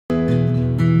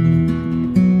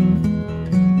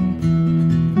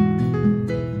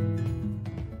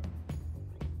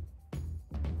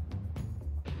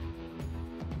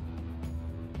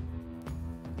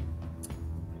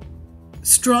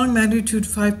strong magnitude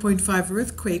 5.5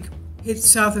 earthquake hit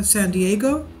south of San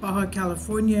Diego, Baja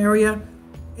California area.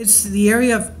 It's the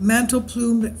area of Mantle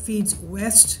Plume that feeds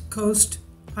west coast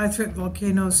high threat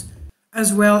volcanoes,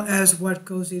 as well as what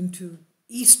goes into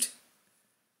east,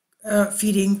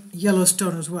 feeding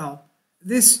Yellowstone as well.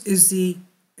 This is the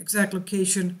exact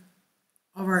location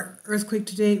of our earthquake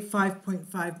today,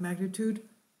 5.5 magnitude.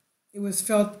 It was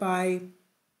felt by,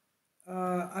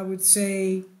 I would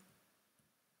say,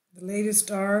 the latest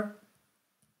are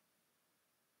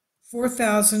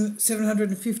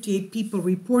 4,758 people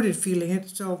reported feeling it,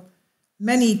 so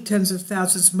many tens of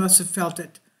thousands must have felt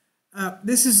it.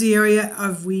 This is the area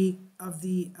of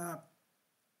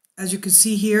as you can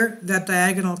see here, that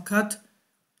diagonal cut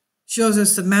shows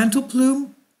us the Mantle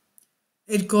Plume.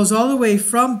 It goes all the way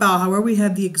from Baja, where we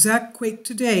had the exact quake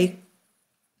today,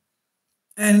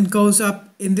 and goes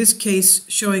up, in this case,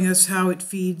 showing us how it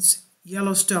feeds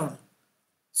Yellowstone.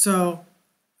 So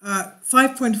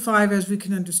 5.5, as we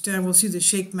can understand, we'll see the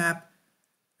shake map,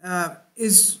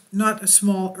 is not a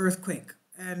small earthquake.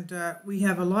 And we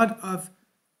have a lot of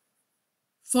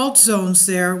fault zones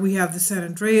there. We have the San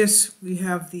Andreas, we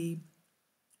have the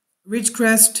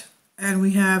Ridgecrest, and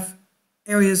we have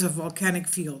areas of volcanic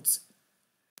fields.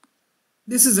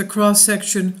 This is a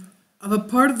cross-section of a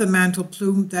part of the Mantle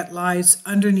Plume that lies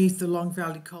underneath the Long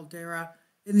Valley caldera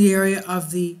in the area of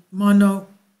the Mono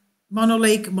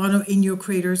Lake, Mono Inyo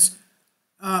craters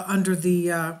under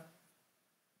the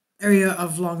area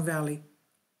of Long Valley.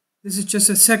 This is just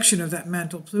a section of that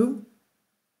Mantle Plume.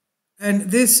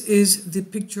 And this is the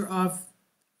picture of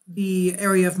the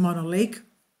area of Mono Lake,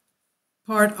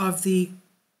 part of the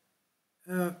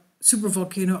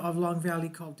supervolcano of Long Valley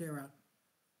caldera.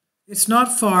 It's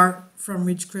not far from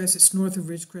Ridgecrest. It's north of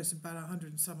Ridgecrest, about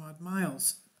 100 and some odd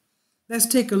miles. Let's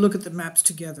take a look at the maps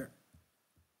together.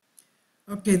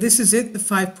 Okay, this is it, the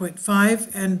 5.5,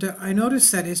 and I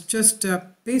noticed that it's just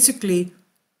basically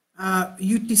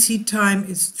UTC time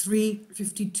is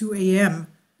 3:52 a.m.,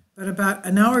 but about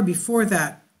an hour before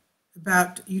that,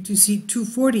 about UTC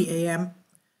 2:40 a.m.,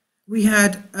 we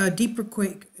had a deeper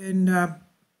quake in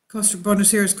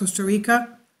Buenos Aires, Costa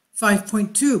Rica,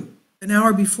 5.2, an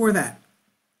hour before that.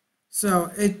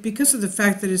 So because of the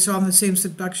fact that it's on the same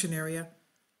subduction area,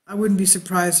 I wouldn't be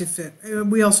surprised if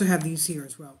we also have these here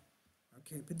as well.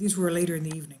 Okay, but these were later in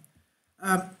the evening.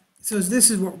 So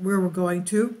this is where we're going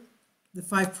to, the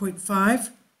 5.5,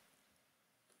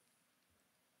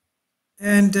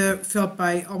 and felt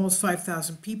by almost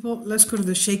 5,000 people. Let's go to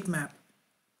the shake map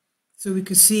so we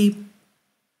can see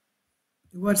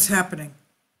what's happening.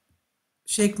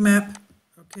 Shake map,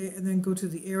 okay, and then go to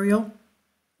the aerial.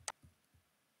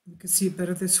 You can see it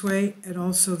better this way, and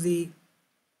also the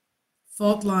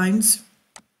fault lines.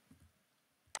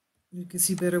 You can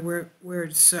see better where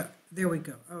it's, there we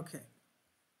go, okay.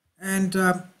 And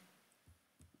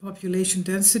population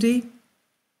density.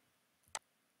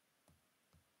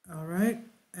 All right,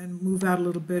 and move out a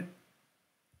little bit.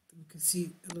 You can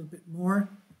see a little bit more.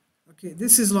 Okay,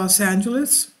 this is Los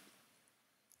Angeles,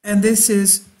 and this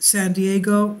is San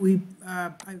Diego.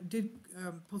 I did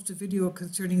post a video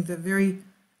concerning the very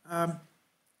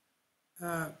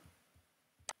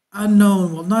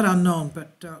unknown, well, not unknown,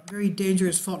 but very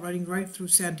dangerous fault running right through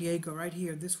San Diego, right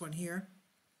here, this one here.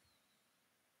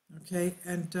 Okay,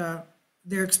 and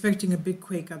they're expecting a big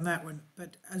quake on that one.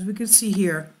 But as we can see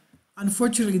here,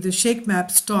 unfortunately, the shake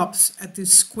map stops at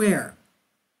this square.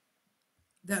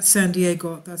 That's San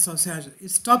Diego, that's Los Angeles.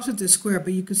 It stops at this square,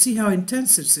 but you can see how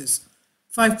intense this is,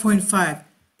 5.5.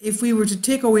 If we were to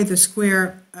take away the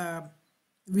square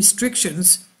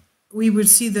restrictions, we would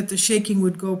see that the shaking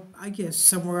would go, I guess,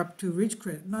 somewhere up to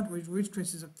Ridgecrest. Not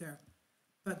Ridgecrest is up there.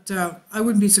 But I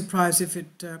wouldn't be surprised if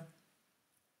it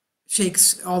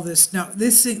shakes all this. Now,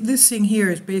 this thing here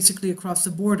is basically across the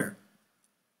border.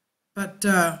 But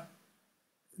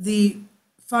the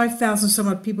 5,000 some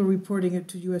odd people reporting it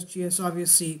to USGS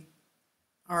obviously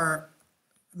are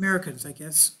Americans, I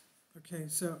guess. Okay,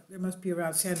 so they must be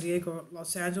around San Diego,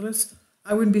 Los Angeles.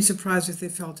 I wouldn't be surprised if they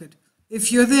felt it.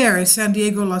 If you're there in San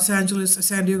Diego, Los Angeles,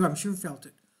 San Diego, I'm sure felt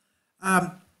it.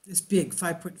 It's big,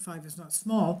 5.5 is not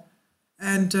small.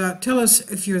 And tell us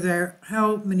if you're there,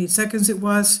 how many seconds it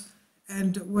was,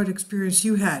 and what experience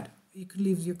you had. You can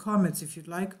leave your comments if you'd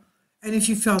like. And if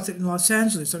you felt it in Los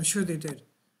Angeles, I'm sure they did.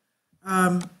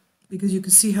 Because you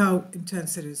can see how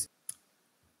intense it is.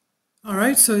 All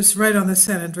right, so it's right on the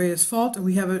San Andreas fault, and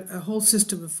we have a whole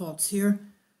system of faults here.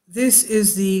 This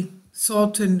is the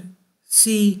Salton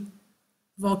Sea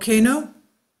volcano.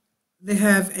 They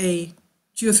have a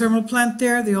geothermal plant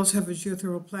there. They also have a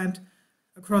geothermal plant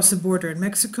across the border in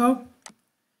Mexico.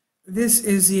 This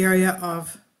is the area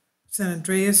of San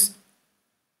Andreas,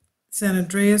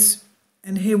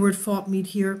 and Hayward Fault meet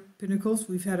here, Pinnacles.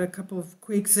 We've had a couple of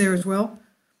quakes there as well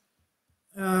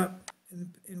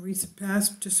in recent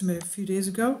past, just a few days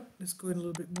ago. Let's go in a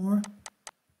little bit more.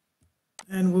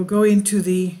 And we'll go into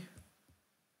the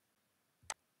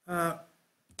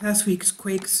past week's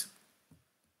quakes.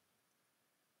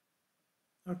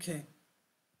 Okay,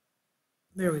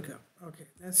 there we go. Okay,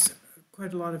 that's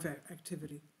quite a lot of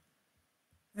activity.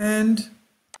 And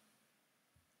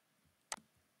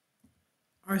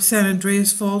our San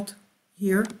Andreas Fault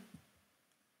here,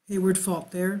 Hayward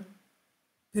Fault there,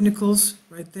 Pinnacles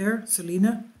right there,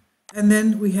 Salina. And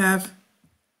then we have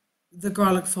the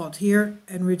Garlic Fault here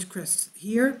and Ridgecrest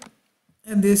here.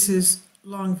 And this is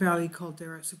Long Valley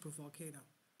Caldera supervolcano.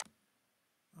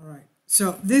 All right,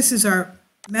 so this is our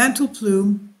mantle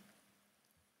plume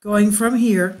going from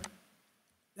here,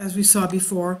 as we saw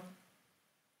before,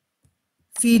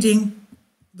 feeding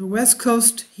the west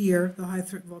coast here, the high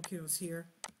threat volcanoes here,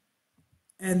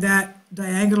 and that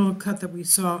diagonal cut that we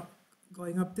saw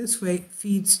going up this way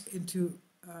feeds into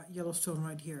Yellowstone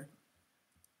right here.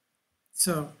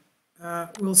 So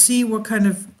we'll see what kind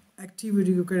of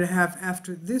activity we're going to have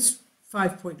after this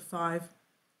 5.5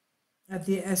 at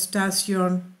the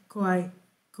Estación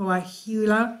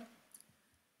Coahuila,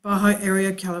 Baja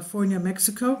area, California,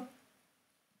 Mexico.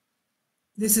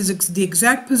 This is the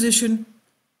exact position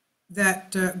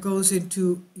that goes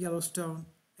into Yellowstone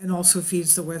and also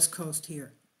feeds the west coast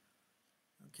here.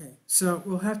 Okay, so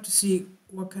we'll have to see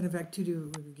what kind of activity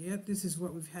we get. This is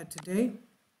what we've had today.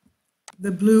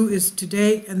 The blue is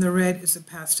today and the red is the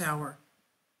past hour.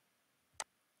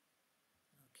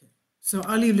 Okay, so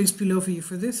I'll leave links below for you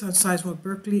for this on Seismo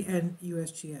Berkeley and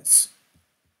USGS.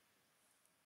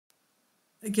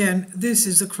 Again, this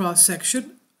is a cross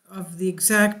section of the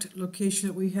exact location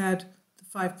that we had,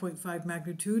 the 5.5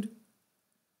 magnitude,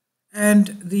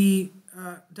 and the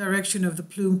direction of the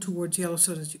plume towards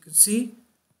Yellowstone, as you can see.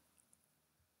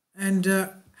 And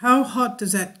how hot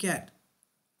does that get?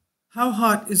 How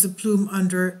hot is the plume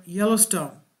under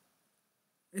Yellowstone?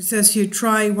 It says here,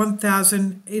 try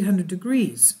 1,800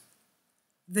 degrees.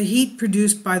 The heat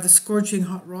produced by the scorching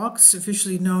hot rocks,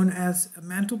 officially known as a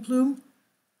mantle plume,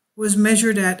 was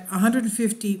measured at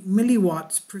 150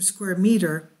 milliwatts per square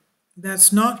meter.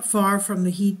 That's not far from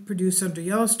the heat produced under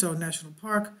Yellowstone National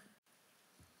Park,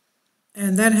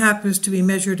 and that happens to be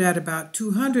measured at about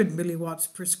 200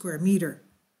 milliwatts per square meter.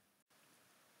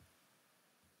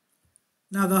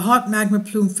 Now, the hot magma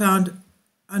plume found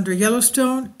under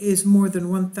Yellowstone is more than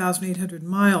 1,800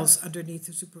 miles underneath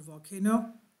the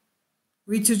supervolcano.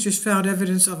 Researchers found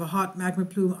evidence of a hot magma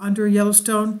plume under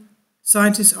Yellowstone.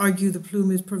 Scientists argue the plume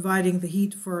is providing the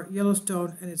heat for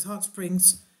Yellowstone and its hot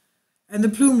springs, and the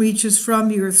plume reaches from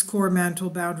the Earth's core mantle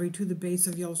boundary to the base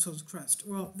of Yellowstone's crust.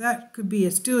 Well, that could be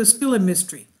still a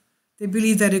mystery. They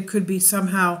believe that it could be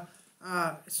somehow,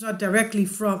 it's not directly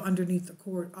from underneath the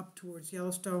core up towards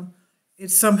Yellowstone.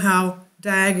 It's somehow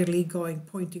diagonally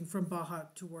pointing from Baja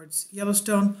towards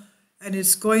Yellowstone, and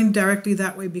it's going directly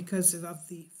that way because of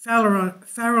the Farallon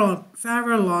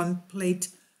plate,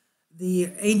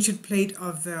 the ancient plate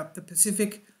of the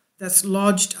Pacific that's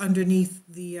lodged underneath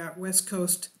the west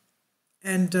coast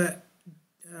and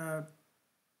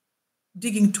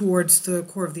digging towards the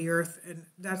core of the Earth, and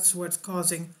that's what's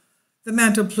causing the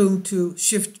mantle plume to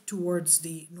shift towards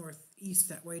the northeast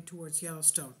that way, towards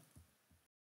Yellowstone.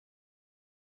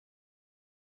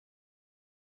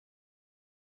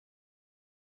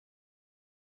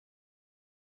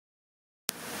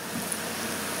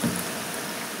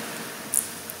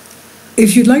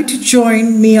 If you'd like to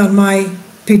join me on my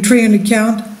Patreon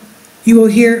account, you will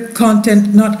hear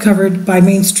content not covered by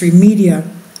mainstream media.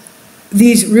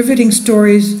 These riveting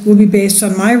stories will be based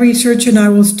on my research, and I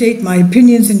will state my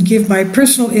opinions and give my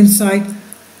personal insight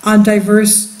on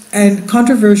diverse and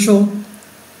controversial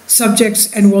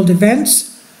subjects and world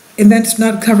events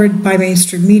not covered by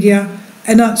mainstream media,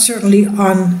 and not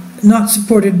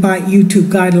supported by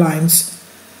YouTube guidelines.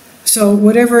 So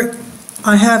whatever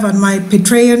I have on my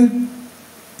Patreon,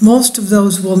 most of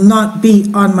those will not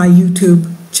be on my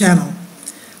YouTube channel.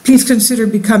 Please consider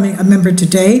becoming a member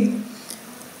today.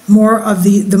 More of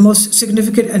the most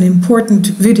significant and important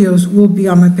videos will be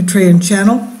on my Patreon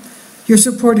channel. Your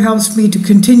support helps me to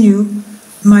continue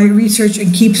my research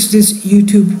and keeps this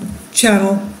YouTube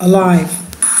channel alive.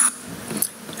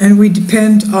 And we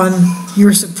depend on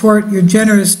your support, your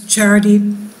generous charity,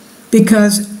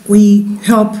 because we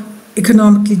help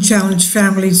economically challenged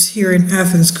families here in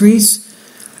Athens, Greece,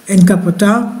 in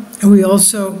Kapota, and we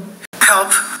also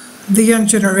help the young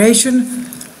generation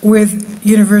with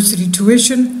university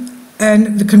tuition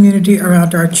and the community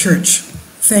around our church.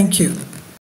 Thank you.